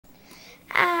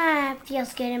Ah,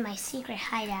 feels good in my secret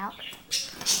hideout.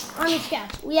 Army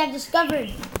Scouts, we have discovered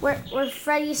where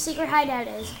Freddy's secret hideout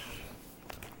is.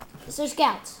 So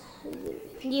Scouts,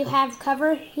 do you have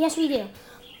cover? Yes, we do.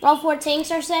 All 4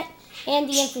 tanks are set, and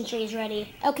the infantry is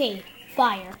ready. Okay,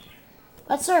 fire.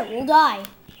 But sir, we'll die.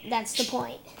 That's the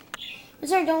point. But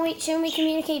sir, shouldn't we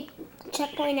communicate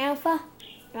Checkpoint Alpha?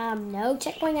 No,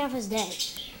 Checkpoint Alpha's dead.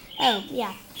 Oh,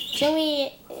 yeah. Shouldn't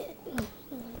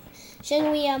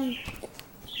we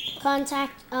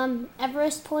contact,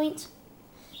 Everest Point?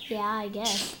 Yeah, I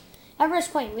guess.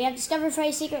 Everest Point, we have discovered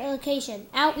Freddy's secret location.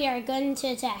 Out, we are going to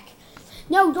attack.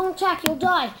 No, don't attack, you'll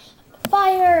die.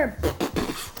 Fire!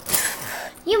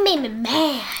 You made me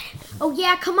mad. Oh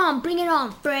yeah, come on, bring it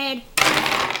on, Fred.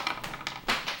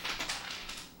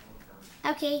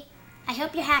 Okay, I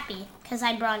hope you're happy, because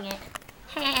I brung it.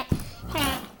 Man,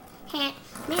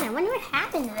 I wonder what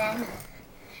happened to them.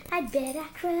 I bet I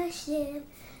crushed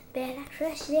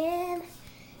them.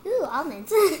 Ooh,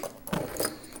 almonds.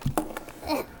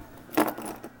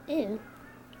 Ooh,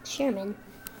 Sherman.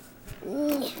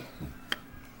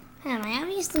 I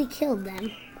obviously killed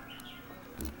them.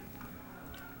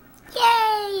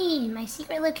 Yay! My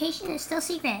secret location is still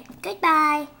secret.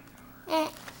 Goodbye.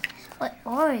 What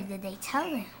order did they tell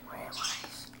them where it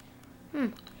was?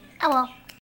 Oh well.